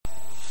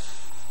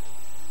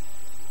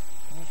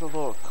a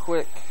little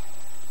quick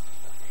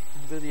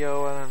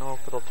video. I don't know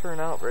if it'll turn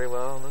out very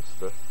well. This is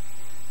the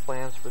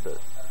plans for the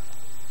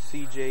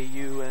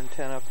CJU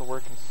antenna for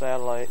working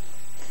satellite.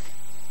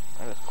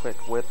 I just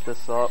quick whip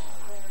this up.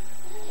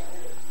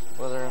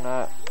 Whether or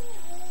not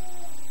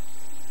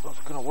it's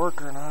gonna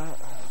work or not,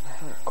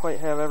 I don't quite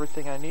have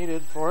everything I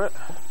needed for it,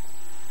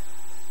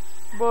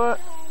 but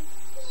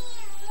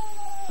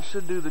it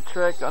should do the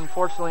trick.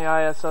 Unfortunately,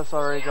 ISS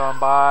already gone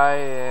by,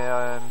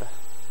 and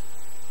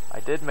I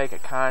did make a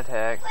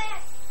contact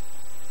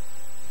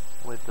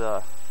with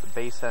the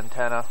base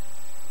antenna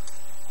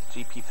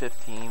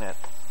GP15 at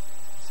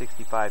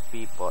 65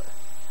 feet, but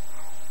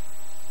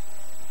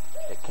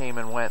it came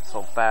and went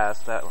so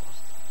fast that was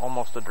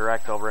almost a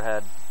direct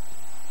overhead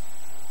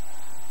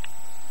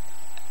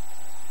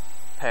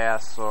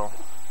pass. So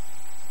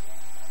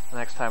the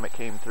next time it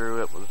came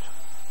through,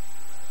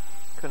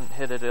 couldn't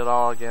hit it at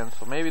all again.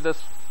 So maybe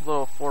this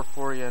little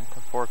 440 into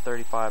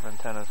 435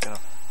 antenna is gonna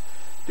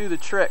do the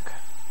trick.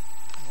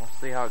 We'll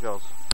see how it goes.